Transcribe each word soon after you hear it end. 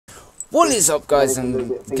What is up, guys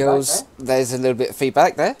and girls? There's a little bit of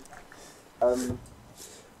feedback there.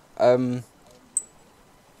 Good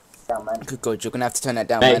God, you're gonna have to turn that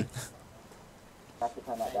down, man.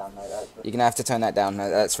 You're gonna have to turn that down.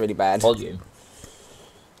 That's really bad. Volume.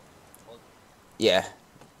 Yeah.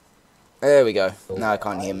 There we go. Now I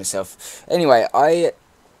can't hear myself. Anyway, I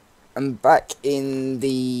am back in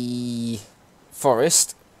the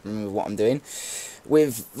forest. Remember what I'm doing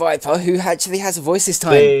with Viper, who actually has a voice this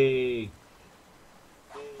time. Hey.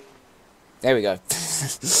 There we go.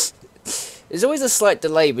 There's always a slight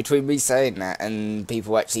delay between me saying that and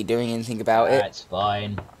people actually doing anything about it. That's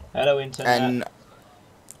fine. Hello, internet. And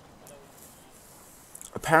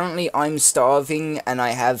apparently I'm starving and I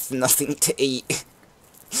have nothing to eat.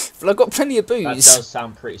 But I've got plenty of booze. That does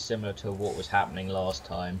sound pretty similar to what was happening last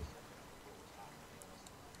time.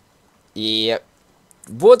 Yep.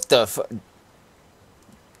 What the fu-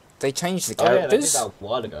 They changed the characters? Oh yeah, they did that a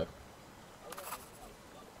while ago.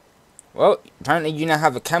 Well, apparently you now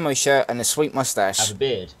have a camo shirt and a sweet mustache. Have a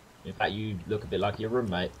beard. In fact, you look a bit like your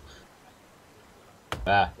roommate.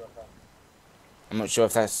 Ah. I'm not sure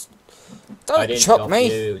if that's... I Don't didn't chop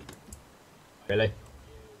me! You. Really?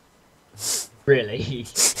 Really?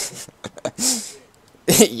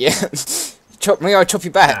 Yeah. Chop me, I'll chop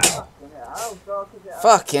you back. Ah.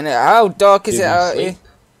 Fucking hell, how dark is Do it you out sleep?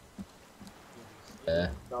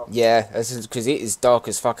 here? Yeah, because it is dark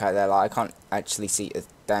as fuck out there. Like, I can't actually see a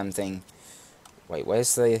damn thing. Wait,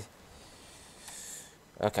 where's the...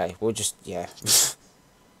 Okay, we'll just... Yeah.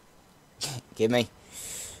 Give me.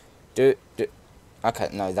 Do... Okay,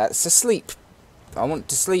 no, that's to sleep. I want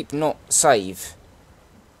to sleep, not save.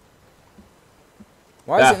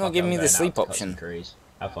 Why is it not giving me the sleep option?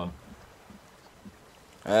 Have fun.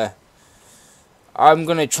 I'm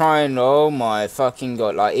gonna try and... Oh my fucking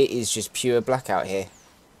god. Like, it is just pure blackout here.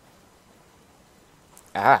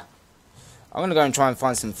 Ah. I'm gonna go and try and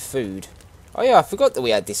find some food. Oh yeah, I forgot that we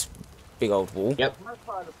had this big old wall. Yep.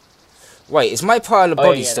 Wait, is my pile of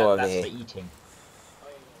bodies still over here? That's for eating.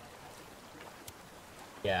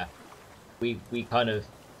 Yeah. We kind of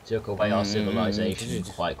took away our civilization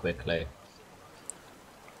quite quickly.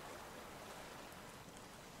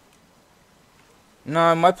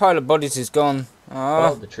 No, my pile of bodies is gone. Oh.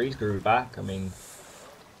 Well, the trees grew back. I mean,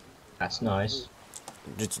 that's nice.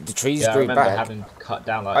 The trees Yeah, I grew remember back. having cut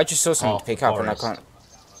down like I just saw something to pick up and I can't.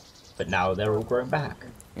 But now they're all grown back.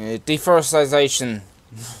 Deforestation.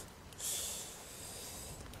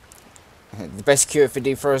 The best cure for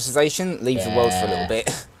deforestation: leave the world for a little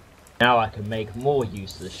bit. Now I can make more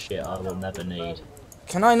useless shit I will never need.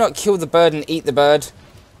 Can I not kill the bird and eat the bird?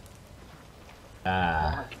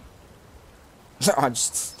 Ah. I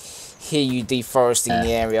just hear you deforesting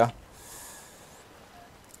the area.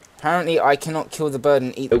 Apparently, I cannot kill the bird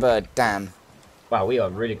and eat the bird. Damn. Wow, we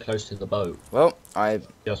are really close to the boat. Well, I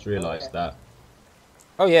Just realised that.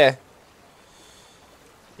 Oh yeah.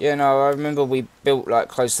 Yeah, no, I remember we built like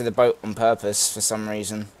close to the boat on purpose for some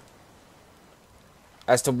reason.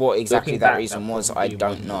 As to what exactly that reason was, I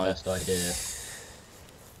don't know. Best idea.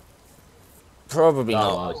 Probably Oh,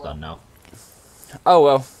 not. well, it's done now. Oh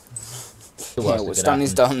well. The Yeah, worst that what's could done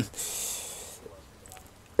is happen. done.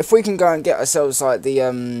 If we can go and get ourselves like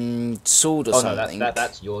the sword or something. No,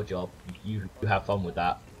 that's your job. You have fun with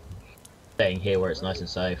that. Staying here where it's nice and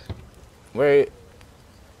safe. Where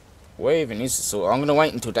even is the sword? I'm gonna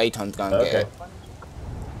wait until daytime to go and get it.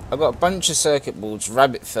 I've got a bunch of circuit boards,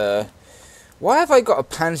 rabbit fur. Why have I got a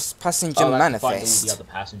passenger manifest? Find all the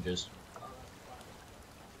other passengers.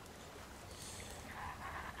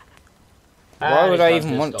 Why would I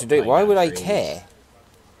even want to do it? Why would I care?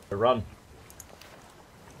 To run.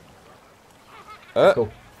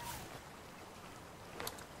 Cool.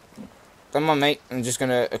 Come on, mate. I'm just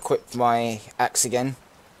gonna equip my axe again.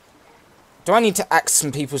 Do I need to ask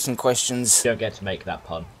some people some questions? You don't get to make that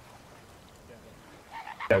pun.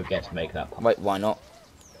 Don't get to make that pun. Wait, why not?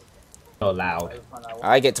 Not allowed.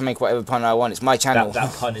 I get to make whatever pun I want. It's my channel.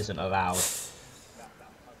 That pun isn't allowed.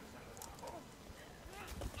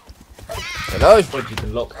 Hello? But you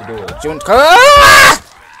can lock the door. Do you want to come? Ah!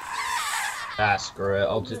 Ah, screw it.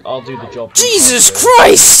 I'll do the job. Jesus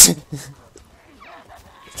Christ!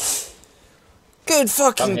 Good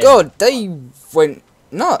fucking god, they went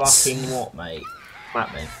nuts. Fucking what, mate?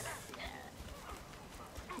 Slap me.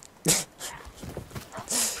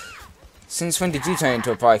 Since when did you turn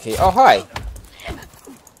into a pikey? Oh, hi.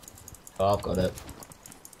 Oh, I've got it.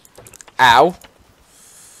 Ow.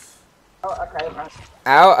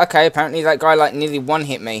 Ow, okay, apparently that guy like nearly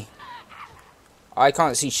one-hit me. I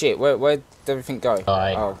can't see shit. Where'd everything go?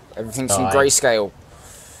 Oh, everything's in grayscale.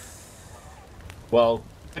 Well,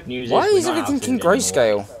 good news Why is is everything in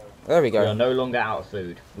grayscale? There we We are go. no longer out of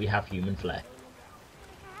food. We have human flesh.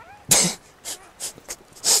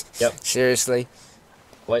 Yep. Seriously.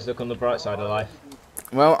 Always look on the bright side of life.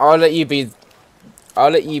 Well, I'll let you be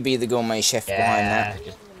the gourmet chef behind that. Yeah.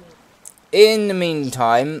 Just In the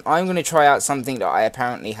meantime, I'm going to try out something that I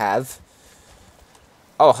apparently have.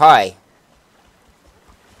 Oh, hi.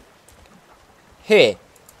 Here.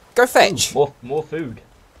 Go fetch. ooh, more food.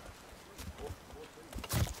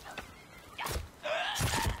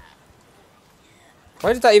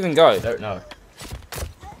 Where did that even go? I don't know.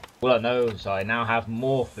 Well, I know, so I now have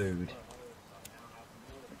more food.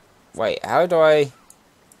 Wait, how do I...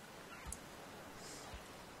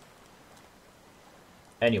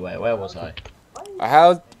 Anyway, where was I?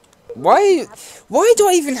 How... Why do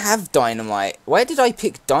I even have dynamite? Where did I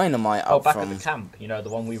pick dynamite Oh, up back from? at the camp. You know, the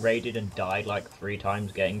one we raided and died like 3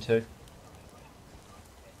 times getting to.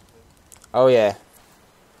 Oh, yeah.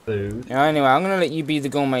 Food. Yeah, anyway, I'm going to let you be the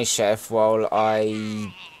gourmet chef while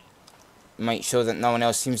I make sure that no one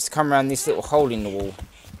else seems to come around this little hole in the wall.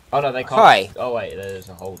 Oh, no, they can't. Hi. Oh, wait, there's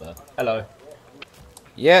a hole there. Hello.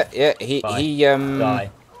 Yeah, Bye. he, Die.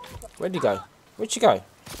 Where'd you go? Where'd you go?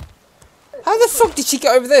 How the fuck did she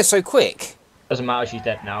get over there so quick? Doesn't matter, she's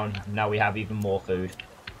dead now, and now we have even more food.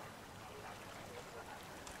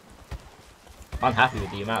 I'm happy with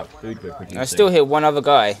the amount of food we're producing. I still hear one other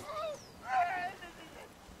guy.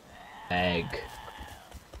 Egg.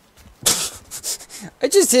 I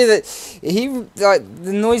just hear that he, like,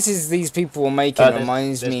 the noises these people are making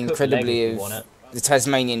reminds me cooked leg incredibly if you of want it. the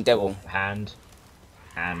Tasmanian Devil. Hand.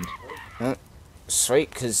 Sweet,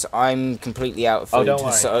 because I'm completely out of food. Oh, don't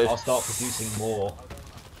worry. So... I'll start producing more.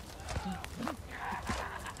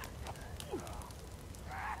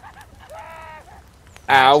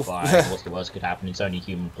 Ow. Fine. What's the worst could happen? It's only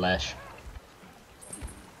human flesh.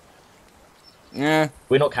 Yeah.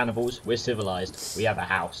 We're not cannibals. We're civilized. We have a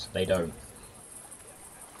house. They don't.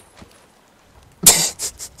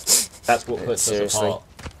 That's what puts us apart.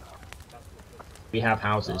 We have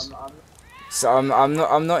houses. So I'm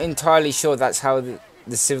not entirely sure that's how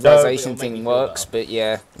the civilization thing works, but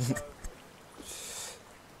yeah.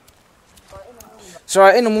 So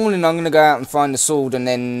in the morning I'm gonna go out and find the sword, and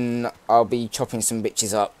then I'll be chopping some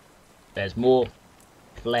bitches up. There's more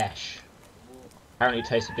flesh. Apparently it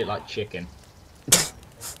tastes a bit like chicken.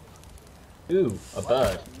 Ooh, a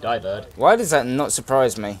bird. Die, bird. Why does that not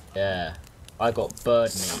surprise me? Yeah. I got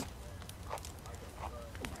bird meat.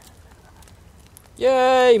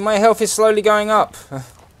 Yay! My health is slowly going up.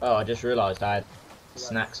 Oh, I just realised I had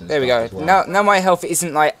snacks and There we stuff go. as well. Now my health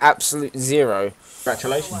isn't like absolute zero.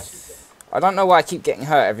 Congratulations. I don't know why I keep getting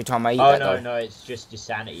hurt every time I eat Oh, that no, though. no, it's just your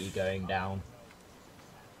sanity going down.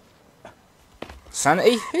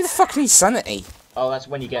 Sanity? Who the fuck needs sanity? Oh, that's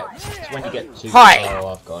when you get too... Hi! Oh,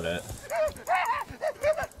 I've got it.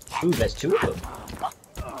 Ooh, there's 2 of them.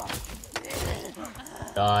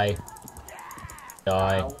 Die.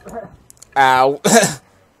 Die. Ow.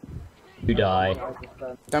 You die.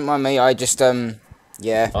 Don't mind me, I just,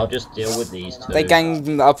 yeah. I'll just deal with these 2. They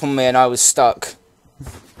ganged up on me and I was stuck.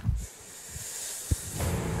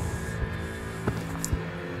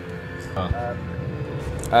 Huh.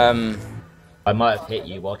 I I might have hit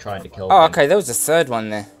you while trying to kill Oh, them. okay, there was a third one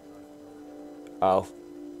there. Oh.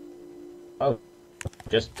 Oh,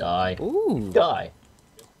 just die. Ooh. Die.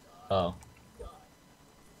 Oh.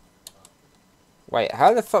 Wait,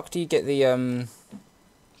 how the fuck do you get the,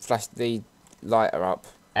 the lighter up?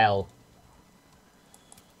 L.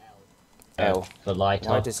 L. For lighter.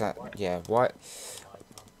 Why does that... Yeah, why...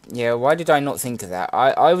 Yeah, why did I not think of that?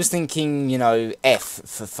 I was thinking, you know, F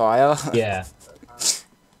for fire. Yeah.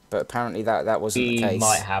 But apparently that wasn't the We case.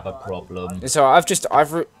 might have a problem. So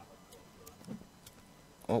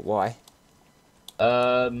Oh, why?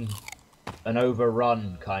 An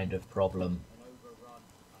overrun kind of problem.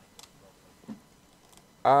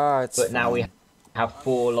 Ah, it's But now we fine. have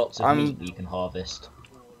 4 lots of meat we can harvest.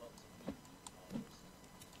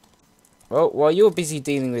 Well, while you're busy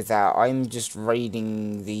dealing with that, I'm just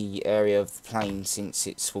raiding the area of the plain since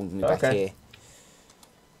it spawned me back here.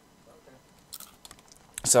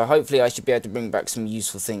 So hopefully I should be able to bring back some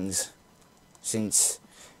useful things. Since,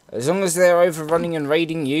 as long as they're overrunning and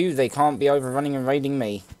raiding you, they can't be overrunning and raiding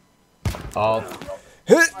me. Oh.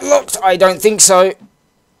 Locked? I don't think so.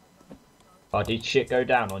 Oh, did shit go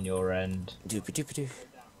down on your end? Doopy-doopy-doo.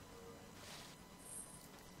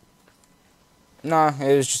 No,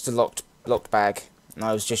 it was just a locked bag. And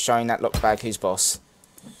I was just showing that locked bag who's boss.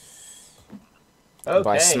 Okay,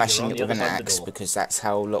 By smashing you're on it the with an other side of the axe, door. because that's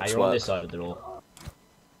how locks You're on work. this side of the door.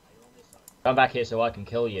 Come back here so I can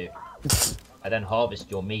kill you. And then harvest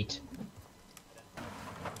your meat.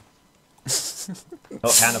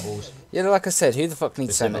 Not cannibals. Yeah, like I said, who the fuck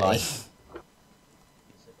needs so many? Civilized.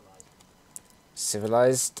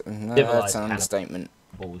 Civilized? No, that's Civilized an understatement.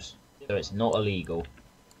 cannibals. So it's not illegal.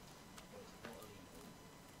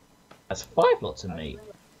 That's 5 lots of meat.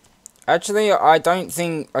 Actually, I don't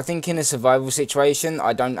think... I think in a survival situation,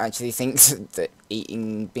 I don't actually think that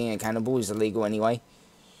being a cannibal is illegal anyway.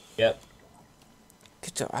 Yep.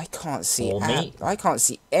 I can't see... More meat. I can't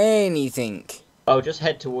see anything. Oh, just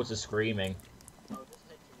head towards the screaming.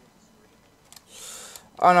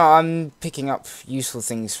 Oh no, I'm picking up useful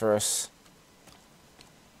things for us.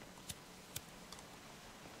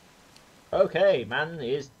 Okay, man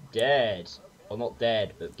is dead. Well, not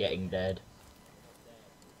dead, but getting dead.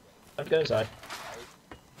 Let's go inside.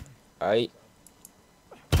 Are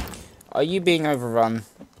you being overrun?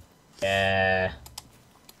 Yeah.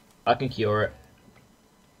 I can cure it.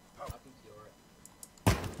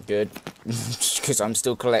 Good. Because I'm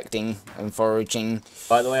still collecting and foraging.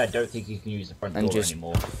 By the way, I don't think you can use the front door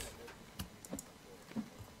anymore.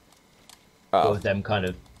 Oh. With them kind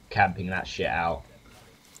of camping that shit out.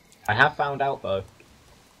 I have found out, though.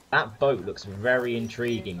 That boat looks very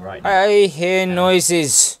intriguing right now. I hear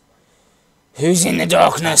noises. Who's in the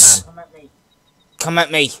darkness? Come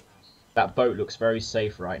at me. That boat looks very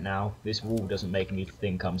safe right now. This wall doesn't make me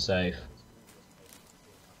think I'm safe.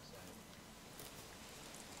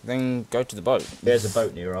 Then go to the boat. There's a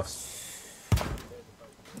boat near us.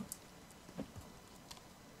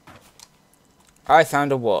 I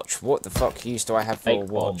found a watch. What the fuck use do I have for Fake a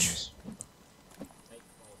watch? bombs.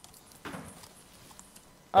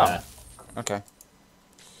 Oh, Yeah. okay.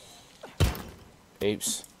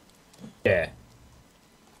 Oops. Yeah.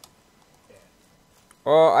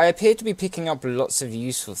 Well, I appear to be picking up lots of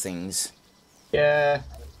useful things. Yeah.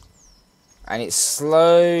 And it's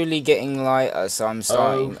slowly getting lighter, so I'm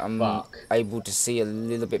starting... Oh, I'm fuck. able to see a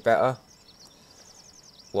little bit better.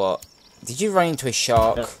 What? Did you run into a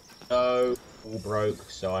shark? No, wall broke,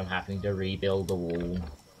 so I'm having to rebuild the wall.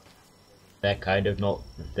 They're kind of not...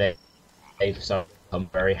 They've so I'm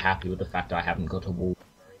very happy with the fact I haven't got a wall.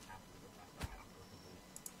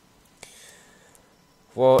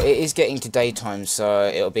 Well, it is getting to daytime, so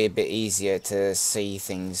it'll be a bit easier to see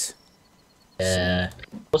things. Yeah.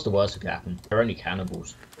 What's the worst that could happen? They're only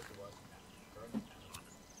cannibals.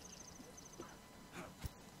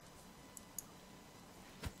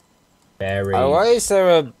 Berries. Oh, why is there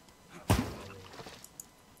a...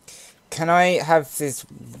 Can I have this...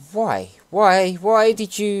 Why? Why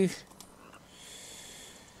did you...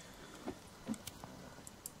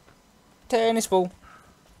 Tennis ball.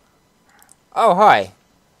 Oh, hi.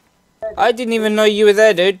 I didn't even know you were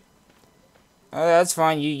there, dude. Oh, that's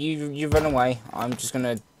fine. You run away. I'm just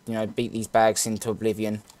gonna, you know, beat these bags into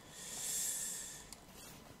oblivion.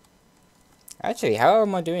 Actually, how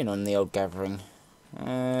am I doing on the old gathering?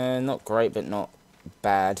 Not great, but not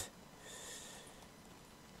bad.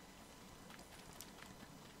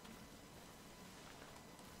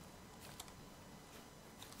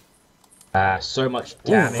 So much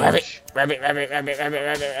damage. Ooh,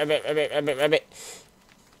 rabbit.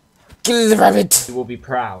 Kill the rabbit. You will be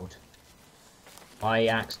proud. My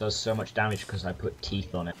axe does so much damage because I put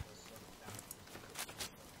teeth on it.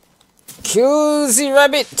 Kill the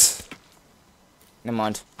rabbit. Never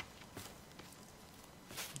mind.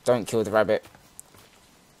 Don't kill the rabbit.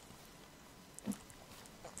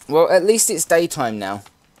 Well, at least it's daytime now.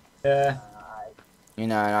 Yeah. You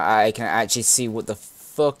know, I can actually see what the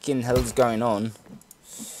fucking hell's going on.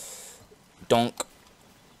 Donk.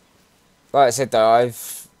 Like I said though,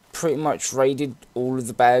 I've pretty much raided all of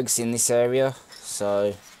the bags in this area.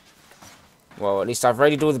 So, well, at least I've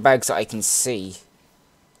raided all the bags that I can see.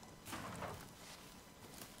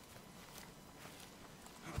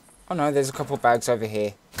 Oh no, there's a couple of bags over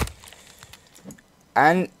here.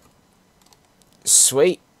 And,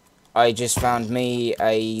 sweet, I just found me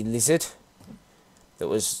a lizard that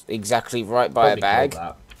was exactly right by a bag,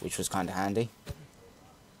 which was kind of handy.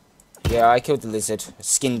 Yeah, I killed the lizard,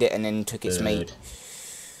 skinned it, and then took its meat.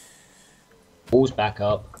 Wall's back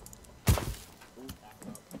up.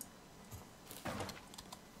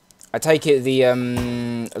 I take it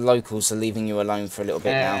the locals are leaving you alone for a little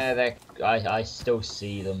bit now. Yeah, I still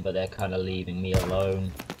see them, but they're kind of leaving me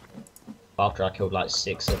alone. After I killed like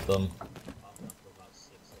 6 of them.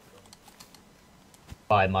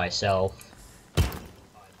 By myself.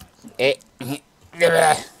 Hey,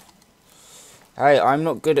 I'm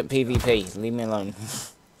not good at PvP. Leave me alone.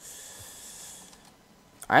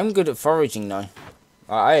 I'm good at foraging though.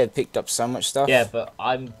 I have picked up so much stuff. Yeah, but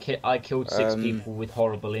I killed 6 people with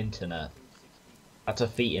horrible internet. That's a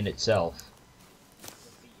feat in itself.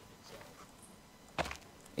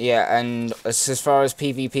 Yeah, and as far as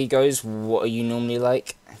PvP goes, what are you normally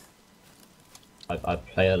like? I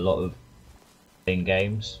play a lot of thing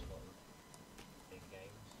games,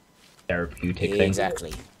 therapeutic things.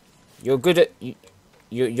 Exactly. You're good at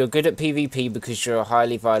you're good at PvP because you're a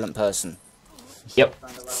highly violent person, Yep.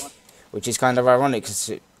 which is kind of ironic.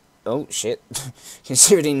 Cause oh shit,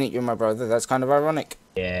 considering that you're my brother, that's kind of ironic.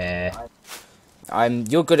 Yeah.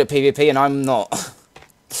 You're good at PvP and I'm not.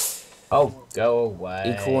 Oh, go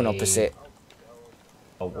away. Equal and opposite.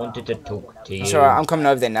 I wanted to talk to That's you. alright. I'm coming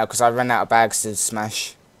over there now because I ran out of bags to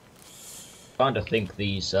smash. I kind of think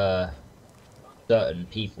these certain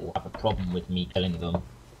people have a problem with me killing them.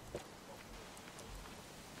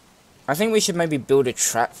 I think we should maybe build a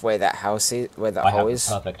trap where that house is, where that I hole have is.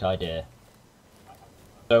 the perfect idea.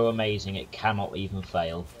 So amazing, it cannot even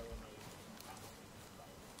fail.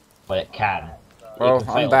 But it can. Well, It can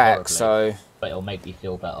I'm fail back, horribly, so but it'll make me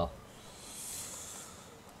feel better.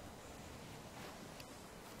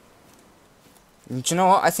 do you know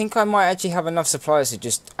what? I think I might actually have enough supplies to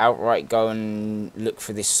just outright go and look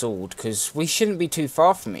for this sword, because we shouldn't be too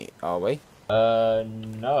far from it, are we?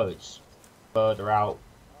 No, it's further out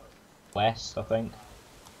west, I think.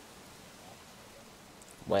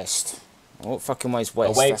 West. What fucking way's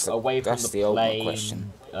west? Away from that's the ultimate plain,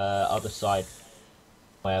 question. other side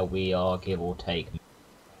where we are, give or take.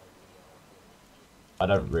 I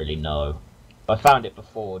don't really know. I found it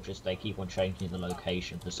before, just they keep on changing the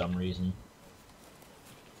location for some reason.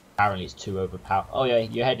 Apparently it's too overpowered. Oh yeah,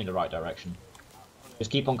 you're heading in the right direction.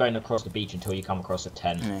 Just keep on going across the beach until you come across a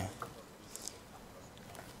tent.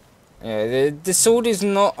 Yeah, the sword is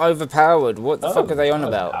not overpowered. What the fuck are they on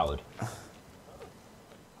about? Overpowered.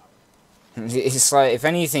 It's like, if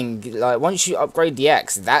anything, like once you upgrade the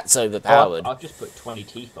axe, that's overpowered. I've just put 20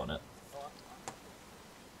 teeth on it.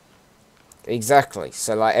 Exactly.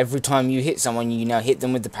 So like every time you hit someone, you now hit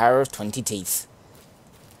them with the power of 20 teeth.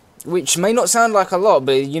 Which may not sound like a lot,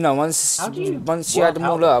 but you know, once you add them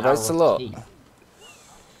all up, that's a lot.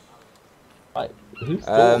 Like, who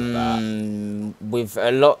thought of that? With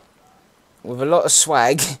a lot of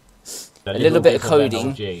swag, a little bit of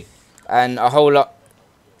coding, MLG. and a whole lot.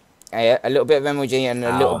 Yeah, a little bit of MLG and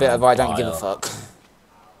a little bit of I don't give a fuck.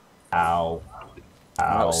 Ow. That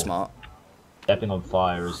Ow. was smart. Stepping on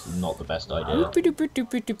fire is not the best idea.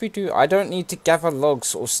 I don't need to gather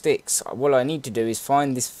logs or sticks. What I need to do is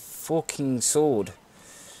find this fucking sword.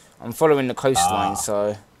 I'm following the coastline,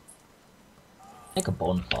 so... Make a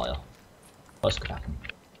bonfire. What's gonna happen?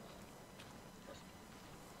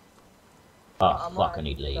 Oh, fuck, I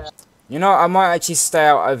need leaves. You know, I might actually stay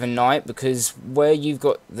out overnight, because where you've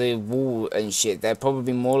got the wall and shit, they're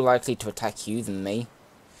probably more likely to attack you than me.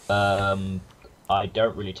 I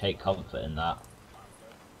don't really take comfort in that.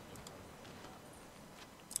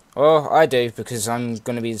 Oh, I do, because I'm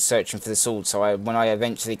going to be searching for the sword, so when I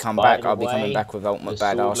eventually come back, I'll be coming back with ultimate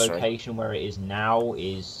badassery. The location where it is now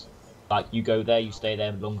is, like, you go there, you stay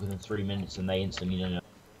there longer than 3 minutes, and they instantly know.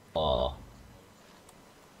 Oh.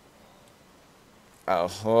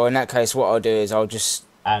 Oh, well, in that case, what I'll do is I'll just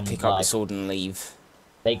pick up the sword and leave.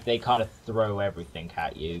 They kind of throw everything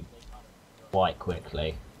at you quite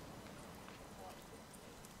quickly.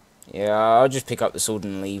 Yeah, I'll just pick up the sword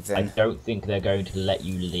and leave then. I don't think they're going to let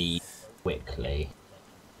you leave quickly.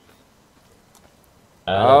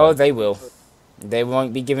 Oh, they will. They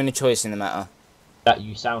won't be given a choice in the matter. That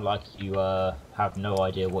you sound like you have no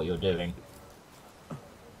idea what you're doing.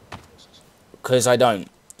 Because I don't.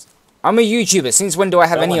 I'm a YouTuber. Since when do I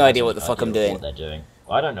have any idea what the fuck I'm doing? What they're doing.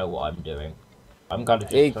 I don't know what I'm doing. I'm kind of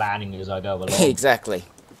just planning as I go along. Exactly.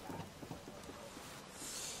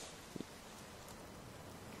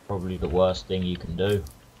 Probably the worst thing you can do.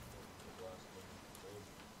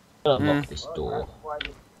 Unlock this door.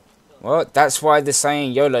 Well, that's why the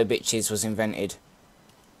saying YOLO bitches was invented.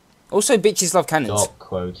 Also, bitches love cannons. Stop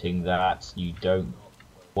quoting that. You don't.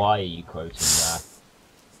 Why are you quoting that?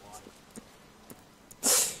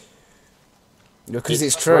 Because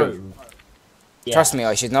it's true. Yeah, trust me,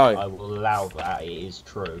 I should know. I will allow that. It is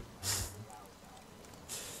true.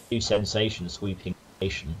 New sensation sweeping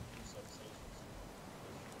nation.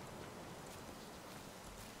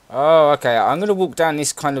 Oh, okay. I'm going to walk down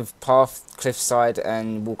this kind of path, cliffside,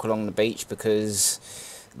 and walk along the beach, because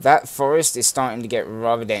that forest is starting to get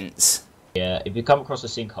rather dense. Yeah, if you come across a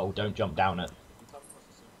sinkhole, don't jump down it.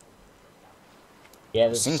 Yeah,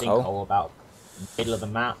 there's a sinkhole about the middle of the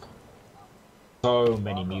map. So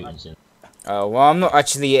many mutants in. Oh, well, I'm not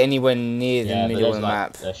actually anywhere near the middle of the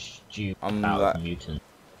map. A stupid amount of mutants.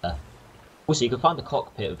 Also, you can find the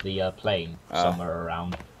cockpit of the plane somewhere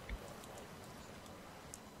around.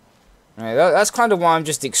 Yeah, that's kind of why I'm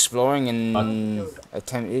just exploring and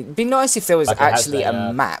attempting. It'd be nice if there was Like actually a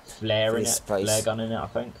map flare for in this it, place. flare gun in it, I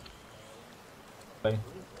think.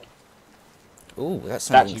 Ooh, that It's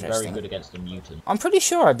sounds actually very interesting. good against the mutant. I'm pretty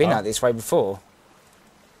sure I've been Oh. out this way before.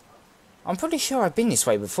 I'm pretty sure I've been this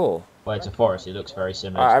way before. Well, it's a forest. It looks very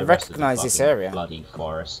similar I to the rest of the recognise this fucking area. bloody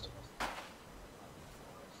forest.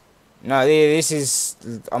 No, this is...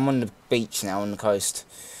 I'm on the beach now, on the coast.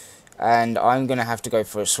 And I'm going to have to go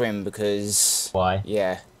for a swim because... Why?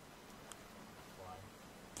 Yeah.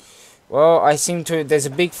 Well, I seem to... There's a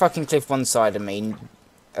big fucking cliff one side of me.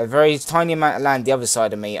 A very tiny amount of land the other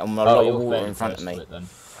side of me. And a lot of water in front of me.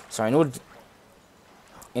 So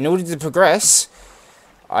in order to progress,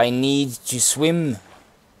 I need to swim.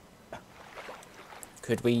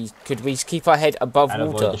 Could we keep our head above And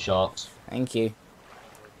water? avoid the sharks. Thank you.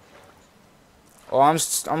 Or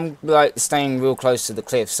I'm like staying real close to the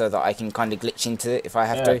cliff so that I can kind of glitch into it if I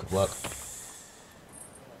have to. Could work.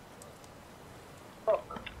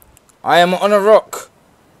 I am on a rock.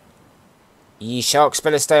 Ye sharks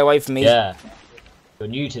better stay away from me. Yeah. You're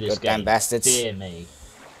new to this Goddamn game. bastards. Fear me.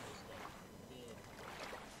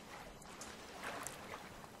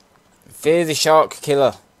 Fear the shark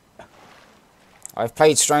killer. I've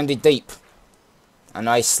played Stranded Deep. And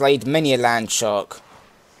I slayed many a land shark.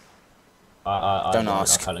 Don't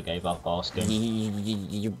ask. I kind of gave up asking.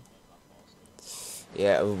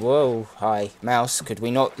 Yeah, whoa, hi. Mouse, could we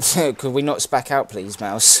not could we not spack out please,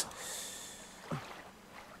 Mouse?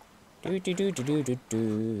 I'm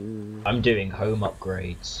doing home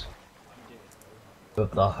upgrades.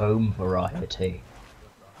 Of the home variety.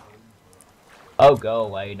 Oh, go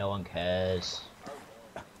away, no one cares.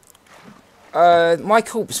 My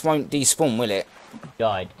corpse won't despawn, will it?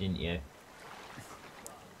 Died, didn't you?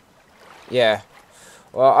 Yeah.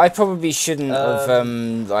 Well, I probably shouldn't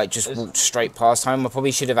have, like, just walked straight past home. I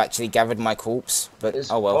probably should have actually gathered my corpse, but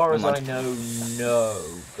oh well, As far never as mind. I know, no.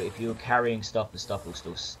 But if you're carrying stuff, the stuff will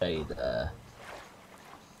still stay there.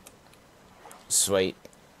 Sweet.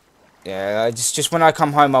 Yeah, just when I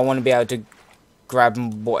come home, I want to be able to grab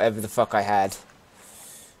whatever the fuck I had.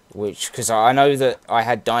 Because I know that I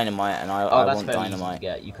had dynamite, and I want dynamite.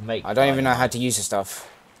 Get. You can make I don't even know how to use the stuff.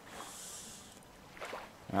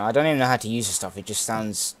 I don't even know how to use the stuff. It just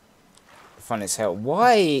sounds fun as hell.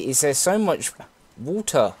 Why is there so much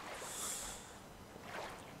water?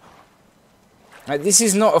 Like, this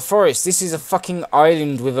is not a forest. This is a fucking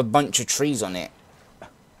island with a bunch of trees on it.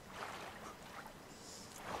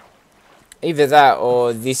 Either that,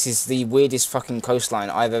 or this is the weirdest fucking coastline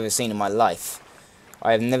I've ever seen in my life.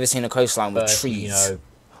 I have never seen a coastline with trees. You know...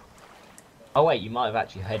 Oh wait, you might have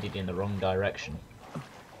actually headed in the wrong direction.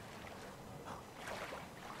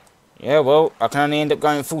 Yeah, well, I can only end up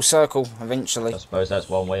going full circle eventually. I suppose that's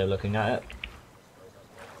one way of looking at it.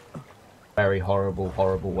 Very horrible,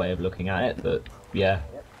 horrible way of looking at it, but yeah.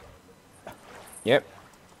 Yep.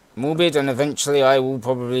 Morbid, and eventually I will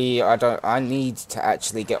probably... I need to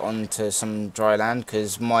actually get onto some dry land,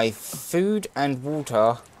 because my food and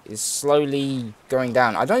water is slowly going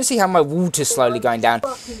down. I don't see how my water's slowly going down,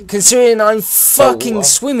 considering I'm fucking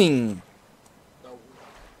swimming.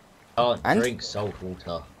 Can't And? drink salt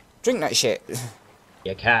water. Drink that shit.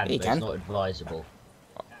 You can, You but can. it's not advisable.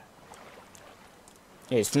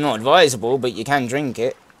 It's not advisable, but you can drink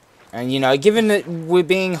it. And, you know, given that we're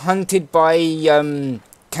being hunted by, mutant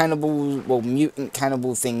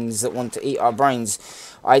cannibal things that want to eat our brains,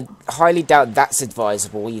 I highly doubt that's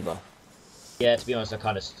advisable either. Yeah, to be honest, I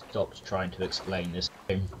kind of stopped trying to explain this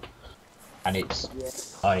game and its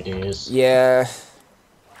ideas. Yeah.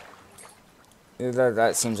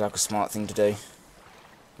 That seems like a smart thing to do.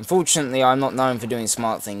 Unfortunately, I'm not known for doing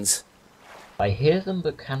smart things. I hear them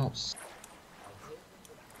but cannot see.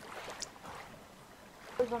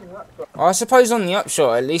 I suppose on the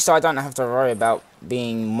upshot, at least I don't have to worry about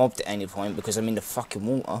being mobbed at any point because I'm in the fucking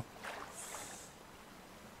water.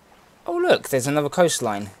 Oh look, there's another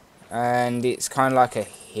coastline. And it's kind of like a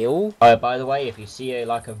hill. By the way, if you see a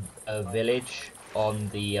village on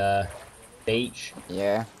the beach,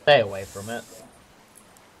 Yeah. stay away from it.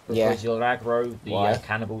 Because Yeah. you'll aggro the Why?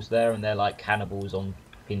 cannibals there, and they're like cannibals on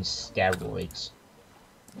fucking steroids.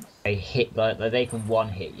 They can one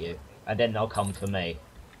hit you, and then they'll come for me.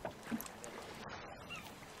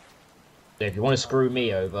 So if you want to screw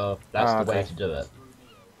me over, that's the way to do it.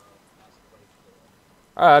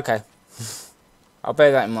 Oh, okay. I'll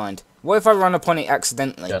bear that in mind. What if I run upon it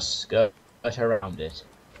accidentally? Just skirt around it.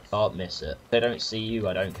 Can't miss it. If they don't see you,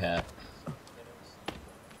 I don't care.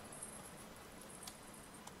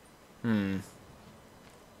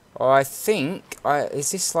 Oh, I think...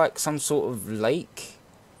 is this like some sort of lake?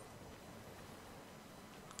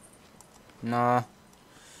 Nah.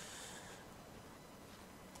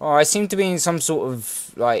 Oh, I seem to be in some sort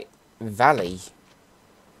of, like, valley.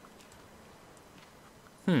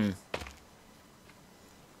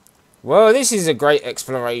 Well, this is a great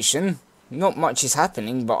exploration. Not much is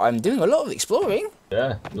happening, but I'm doing a lot of exploring.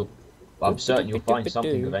 Yeah, I'm certain you'll find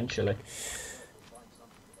something eventually.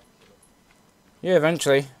 Yeah,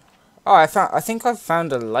 eventually. Oh, I think I've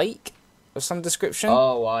found a lake of some description.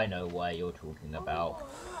 Oh, I know where you're talking about.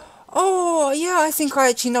 Oh, yeah, I think I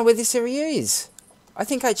actually know where this area is. I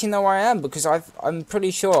think I actually know where I am because I'm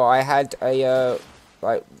pretty sure I had a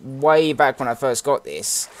like way back when I first got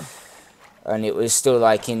this, and it was still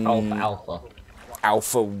like in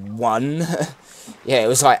Alpha 1. Yeah, it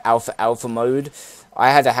was like Alpha mode.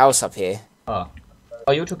 I had a house up here. Oh,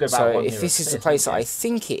 you're talking about So one if near this a is the cliff, place that aren't I you?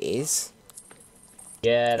 think it is.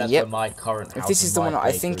 Yeah, that's where Yep. my current house If this is the one that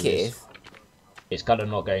I think it is. It's kind of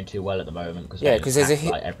not going too well at the moment because Yeah, they because just there's a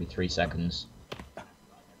hack like every 3 seconds.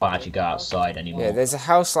 Can't actually go outside anymore. yeah, there's a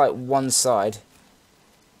house like one side.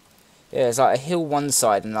 Yeah, there's like a hill one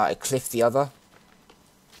side and like a cliff the other.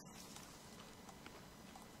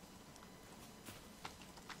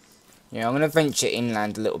 Yeah, I'm gonna venture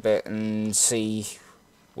inland a little bit and see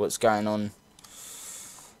what's going on.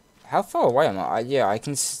 How far away am I? Yeah, I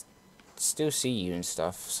can still see you and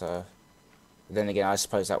stuff. So, but then again, I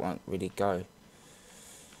suppose that won't really go.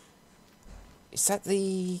 Is that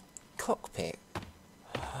the cockpit?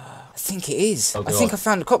 I think it is. Oh, I think I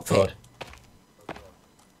found the cockpit.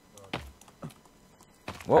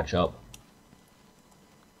 What? Catch up.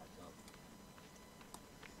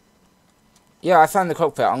 Yeah, I found the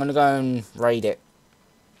cockpit. I'm gonna go and raid it.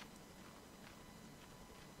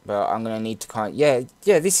 But I'm gonna need to yeah,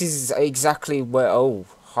 this is exactly where, oh,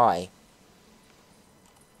 hi.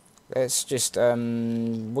 Let's just,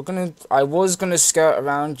 I was gonna skirt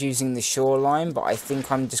around using the shoreline, but I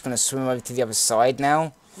think I'm just gonna swim over to the other side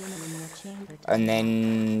now. And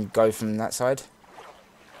then go from that side.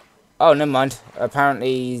 Oh, never mind.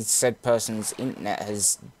 Apparently, said person's internet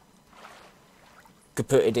has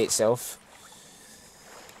kaputted itself.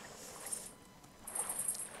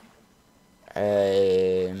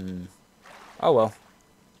 Oh well.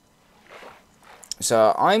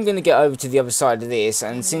 So I'm going to get over to the other side of this,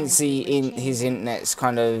 and since his internet's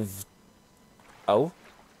kind of... Oh?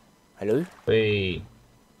 Hello? Hey.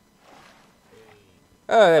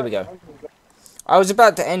 Oh, there we go. I was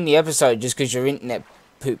about to end the episode just because your internet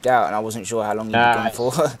pooped out, and I wasn't sure how long you'd be gone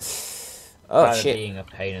for. Oh, shit. Being a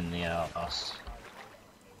pain in the ass.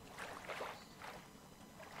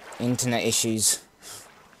 Internet issues.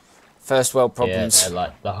 First world problems. Yeah,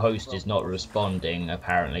 like, the host is not responding,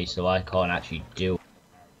 apparently, so I can't actually deal.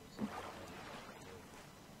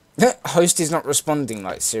 Host is not responding,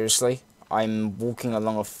 like, seriously? I'm walking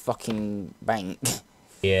along a fucking bank.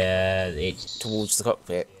 Yeah, it's... towards the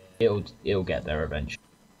cockpit. It'll get there eventually.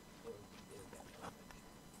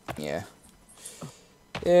 Yeah.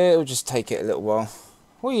 Yeah, it'll just take it a little while.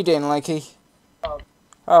 What are you doing, Likey?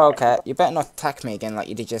 Oh, okay. You better not attack me again like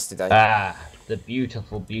you did yesterday. Ah, the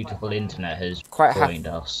beautiful, beautiful internet has joined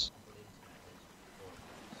us.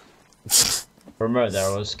 For a moment there,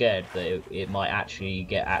 I was scared that it might actually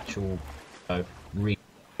get actual, real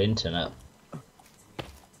internet. I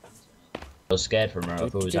was scared for a moment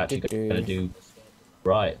if it was actually going to do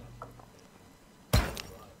right.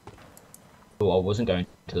 Oh, I wasn't going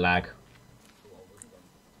to lag.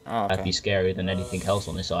 Oh, okay. That'd be scarier than anything else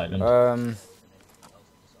on this island.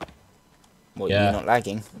 What, yeah. You're not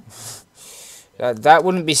lagging? That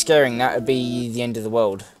wouldn't be scaring, that would be the end of the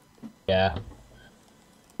world. Yeah.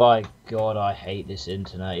 By God, I hate this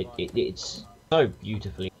internet. It's so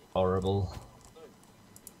beautifully horrible.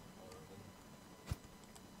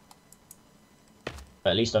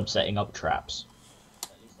 But at least I'm setting up traps.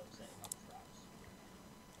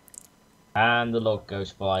 And the log goes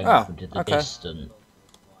flying off into the distance.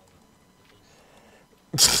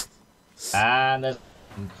 And there's...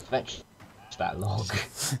 fetch that log.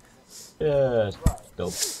 Yes.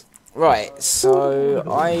 Dope. Right, so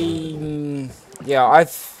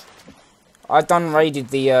I've done raided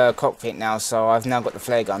the cockpit now, so I've now got the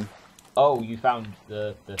flare gun. Oh, you found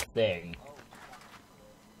the thing.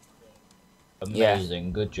 Amazing,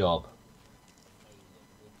 yeah. Good job.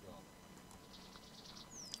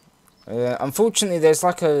 Unfortunately, there's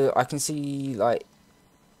like I can see, like,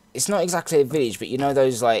 it's not exactly a village, but you know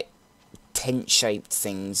those, like, tent-shaped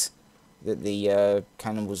things that the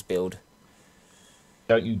cannibals build?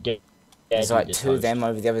 Don't you dare. There's like two of them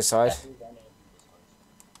over the other side.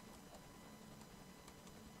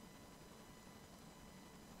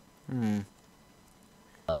 I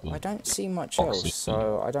don't see much else,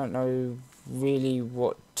 so I don't know really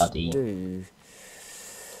what to Buddy. do.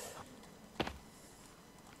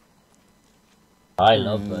 I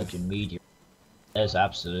love Virgin Media. There's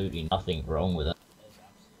absolutely nothing wrong with it.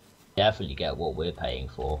 Definitely get what we're paying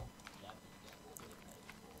for.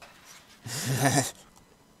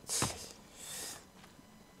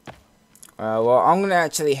 Well, I'm going to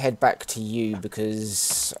actually head back to you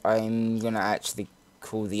because I'm going to actually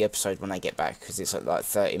call the episode when I get back because it's like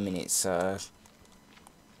 30 minutes.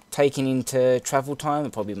 Taking into travel time,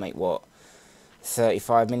 it'll probably make, what,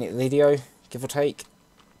 35-minute video, give or take.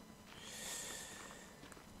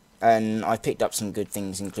 And I picked up some good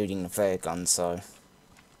things, including the flare gun, so...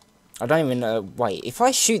 I don't even know... Wait, if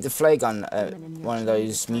I shoot the flare gun at one of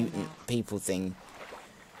those mutant people thing...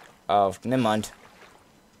 Oh, never mind.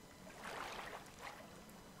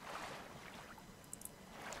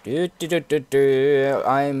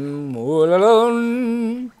 I'm all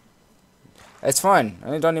alone. It's fine.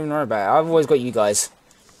 I don't even worry about it. I've always got you guys.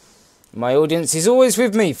 My audience is always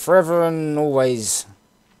with me, forever and always.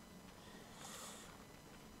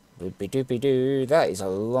 Doopy doopy doo. That is a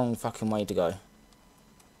long fucking way to go.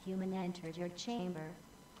 Human entered your chamber.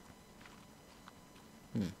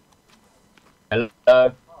 Hello.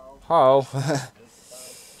 Oh.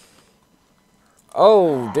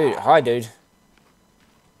 Oh, dude. Hi, dude.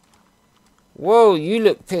 Whoa, you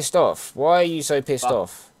look pissed off. Why are you so pissed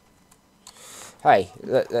off? Hey,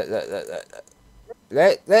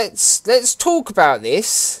 let's talk about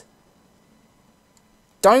this.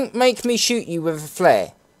 Don't make me shoot you with a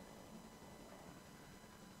flare.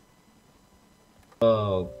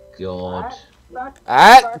 Oh God. Back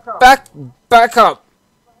up.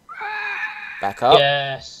 Back up.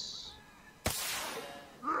 Yes.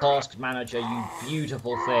 Task manager, you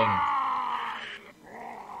beautiful thing.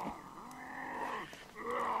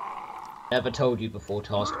 Never told you before,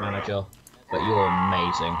 task manager, but you're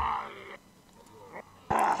amazing.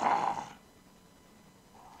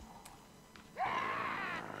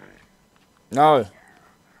 No.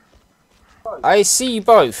 I see you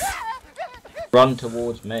both. Run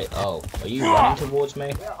towards me. Oh, are you running towards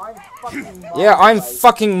me? Yeah, I'm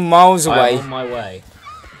fucking miles away. I'm on my way.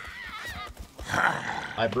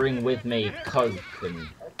 I bring with me coke and...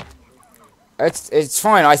 It's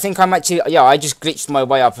fine. I think I'm actually... Yeah, I just glitched my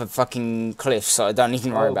way up a fucking cliff, so I don't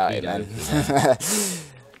even worry about it, man.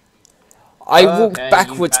 I walked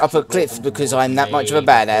backwards up a cliff because I'm that much of a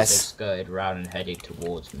badass. Skirted round and headed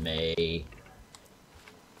towards me.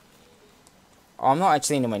 Oh, I'm not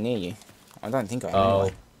actually anywhere near you. I don't think I am. Oh,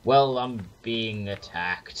 Anyway. well, I'm being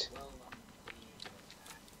attacked.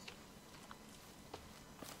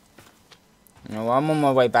 No, I'm on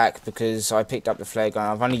my way back because I picked up the flare gun.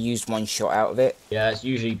 I've only used one shot out of it. Yeah, it's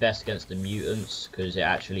usually best against the mutants because it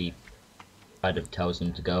actually kind of tells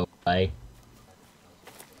them to go away.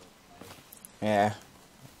 Yeah.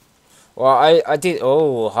 Well, I did...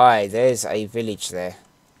 Oh, hi. There's a village there.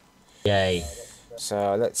 Yay.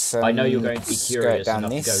 So, let's I know you're going to be curious down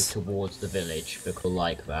enough this. to go towards the village because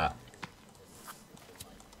like that.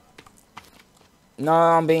 No,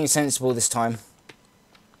 I'm being sensible this time.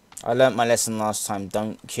 I learnt my lesson last time.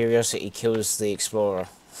 Don't curiosity kills the explorer.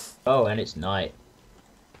 Oh, and it's night.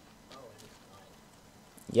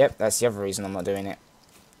 Yep, that's the other reason I'm not doing it.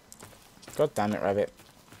 God damn it, rabbit.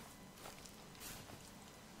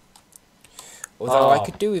 Although I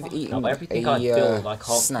could do with eating everything I build, I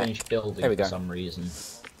can't snack. finish building There we for go. some reason.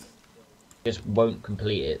 Just won't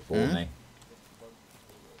complete it for me.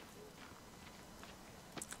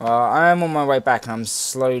 Well, I am on my way back and I'm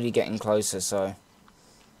slowly getting closer, so...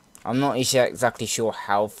 I'm not exactly sure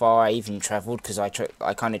how far I even travelled, because I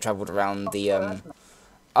kind of travelled around the,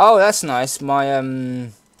 Oh, that's nice. My,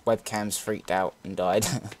 webcam's freaked out and died.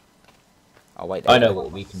 Oh, wait. I know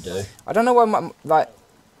what we can do. I don't know why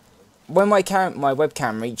when my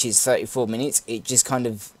webcam reaches 34 minutes, it just kind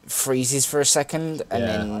of freezes for a second, and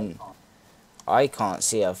then I can't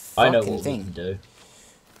see a fucking I know what thing. we can do.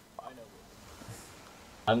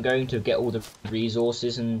 I'm going to get all the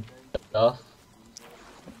resources and stuff.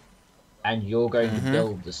 And you're going to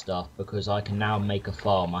build the stuff because I can now make a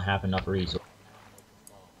farm. I have enough resources.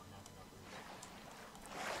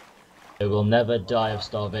 They will never die of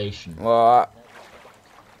starvation. Well,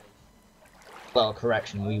 Well,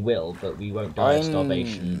 correction, we will, but we won't die of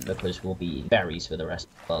starvation because we'll be eating berries for the rest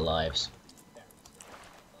of our lives.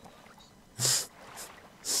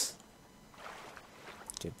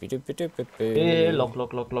 Look.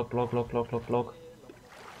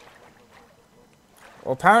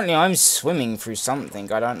 Well, apparently I'm swimming through something.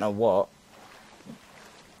 I don't know what.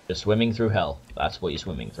 You're swimming through hell. That's what you're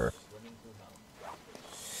swimming through.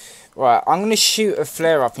 Right, I'm gonna shoot a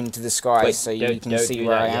flare up into the sky Wait, so you can don't see do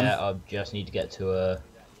where I that am. yet. I just need to get to a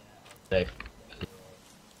safe.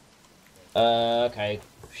 Okay,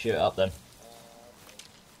 shoot it up then.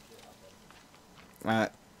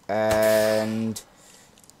 And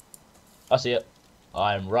I see it.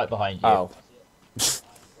 I'm right behind you. oh,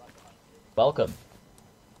 Welcome.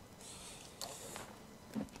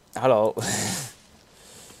 hello.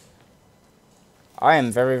 I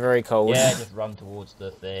am very, very cold. Yeah, just run towards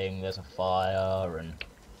the thing. There's a fire and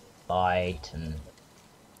light and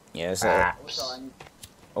Yeah, so traps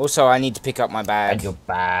also I need to pick up my and bag. your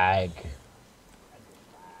bag,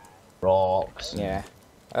 rocks, and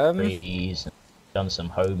Yeah. trees. And done some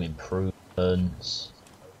home improvements.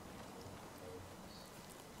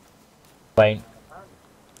 Wait.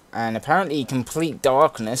 And apparently complete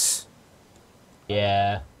darkness.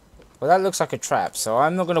 Yeah. Well, that looks like a trap, so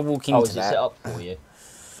I'm not gonna walk into Oh, is it that. set up for you?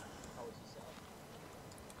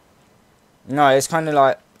 No, it's kind of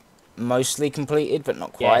like mostly completed, but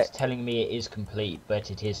not Yeah, it's quite. telling me it is complete, but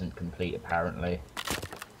it isn't complete apparently.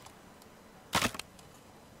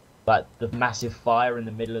 But the massive fire in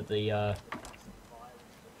the middle of the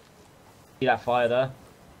see that fire there?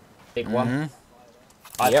 Big one?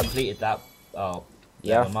 I Yep. completed that. Oh,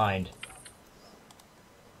 Yeah. never mind.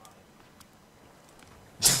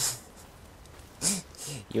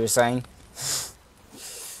 You were saying?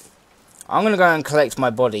 I'm gonna go and collect my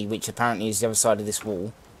body, which apparently is the other side of this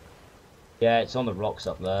wall. Yeah, it's on the rocks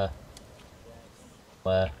up there.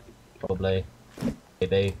 Where? Probably.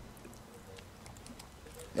 Maybe.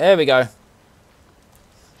 There we go.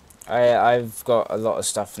 I've got a lot of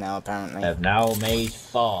stuff now, apparently. Have now made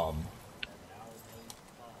farm.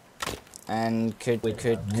 And could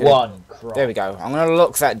One crop. There we go. I'm gonna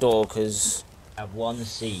lock that door because Have one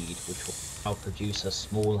seed, which will now produce a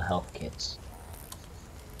small health kits.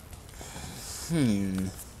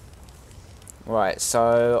 Right,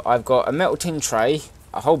 so I've got a metal tin tray,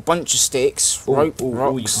 a whole bunch of sticks, rope, Ooh, you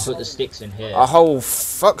rocks, can put the sticks in here. a whole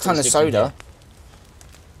fuck ton of sticks in soda.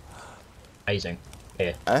 Amazing.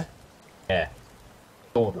 Here. Eh? Yeah.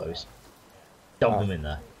 Store those. Dump them in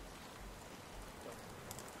there.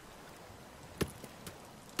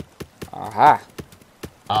 Aha.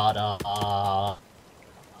 Ah.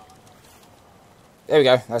 There we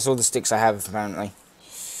go. That's all the sticks I have, apparently.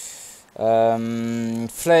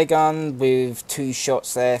 Flare gun with 2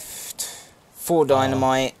 shots left, 4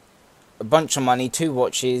 dynamite, a bunch of money, 2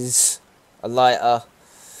 watches, a lighter.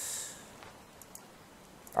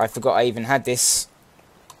 I forgot I even had this.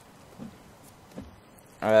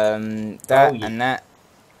 That yeah. and that.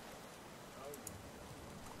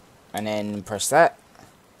 And then press that.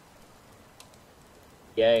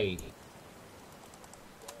 Yay.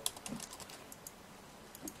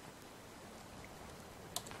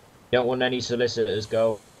 Don't want any solicitors,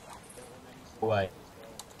 go away.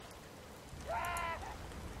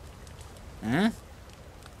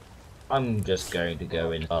 I'm just going to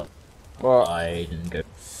go inside What? and go.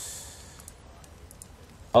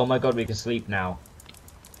 Oh my god, we can sleep now.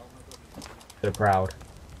 So proud.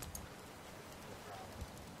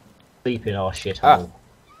 Sleep in our shithole.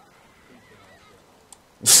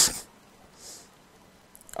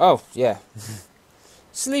 Oh, yeah.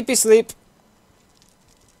 Sleepy sleep.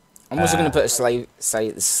 I'm also going to put a slave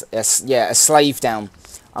down.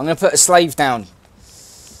 I'm going to put a slave down.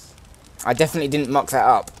 I definitely didn't muck that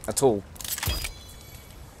up at all.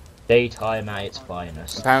 Daytime at its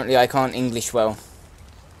finest. Apparently I can't English well.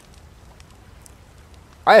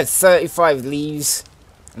 I have 35 leaves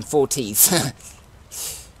and 4 teeth.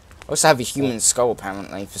 I also have a human skull,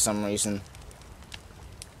 apparently, for some reason.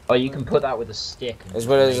 Oh, you can put that with a stick. And As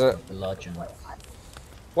well as make a... bludgeon.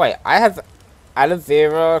 Wait, I have aloe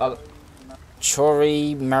vera, Oh.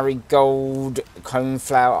 cherry, marigold,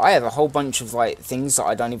 coneflower. I have a whole bunch of, like, things that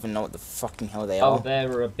I don't even know what the fucking hell they Oh, are.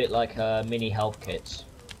 they're a bit like mini health kits.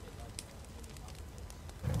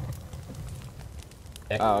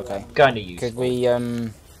 Oh, okay. Kinda useful. Could we,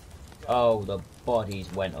 Oh, the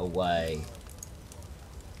bodies went away.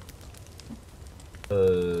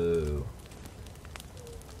 Oh.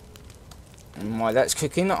 while that's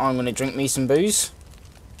cooking, I'm going to drink me some booze.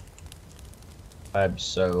 I'm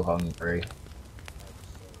so hungry.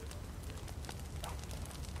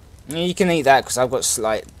 You can eat that, because I've got,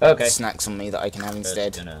 like, Okay. snacks on me that I can have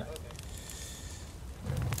instead. Just gonna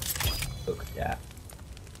cook that.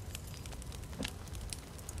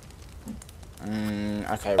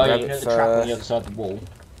 Okay, Oh, you rabbit know the fur. trap on the other side of the wall?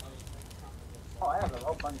 Oh,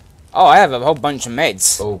 I have a whole bunch of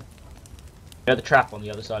meds. Oh. You know the trap on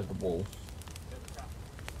the other side of the wall?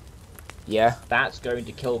 Yeah. That's going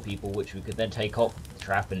to kill people, which we could then take off the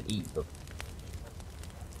trap and eat them.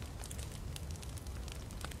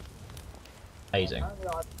 Amazing.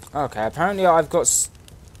 Okay, apparently I have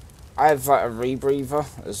like a rebreather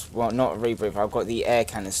as well. Not a rebreather. I've got the air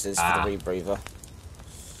canisters for the rebreather.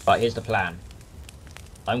 Right, here's the plan.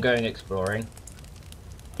 I'm going exploring.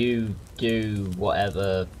 You do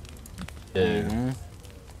whatever you do.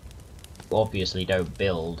 Obviously don't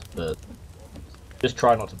build, but just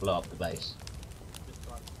try not to blow up the base.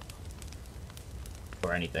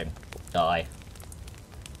 Or anything. Die.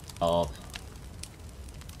 Of.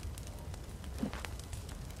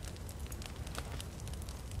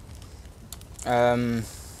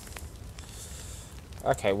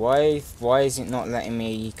 Okay, why is it not letting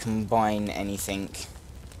me combine anything?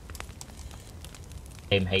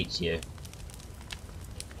 Game hates you.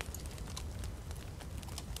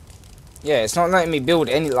 Yeah, it's not letting me build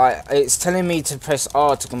any, like, it's telling me to press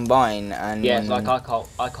R to combine, and... Yeah, it's like I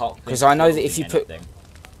can't because I know that if you put... anything.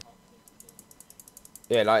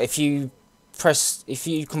 Yeah, like, if you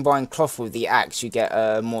combine cloth with the axe, you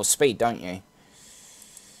get more speed, don't you?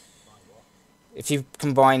 If you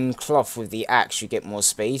combine cloth with the axe, you get more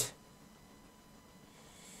speed.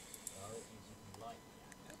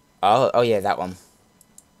 Oh yeah, that one.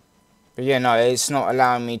 But yeah, no, it's not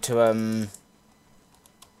allowing me to,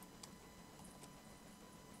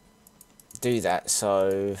 do that,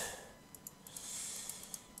 so...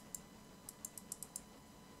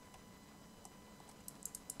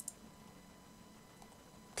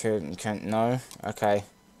 Can't, no? Okay.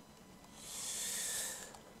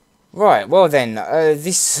 Right, well then,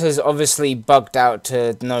 this has obviously bugged out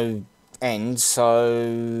to no end,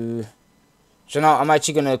 so... So now I'm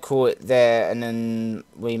actually going to call it there, and then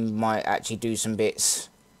we might actually do some bits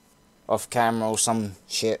off camera or some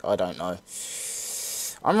shit, I don't know.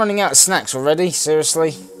 I'm running out of snacks already,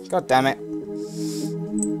 seriously. God damn it.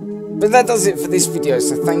 But that does it for this video,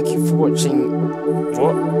 so thank you for watching...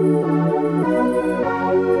 What?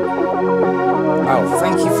 Oh,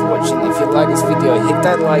 thank you for watching. If you like this video, hit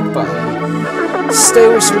that like button. Stay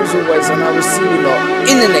awesome as always, and I will see you lot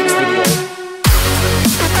in the next video.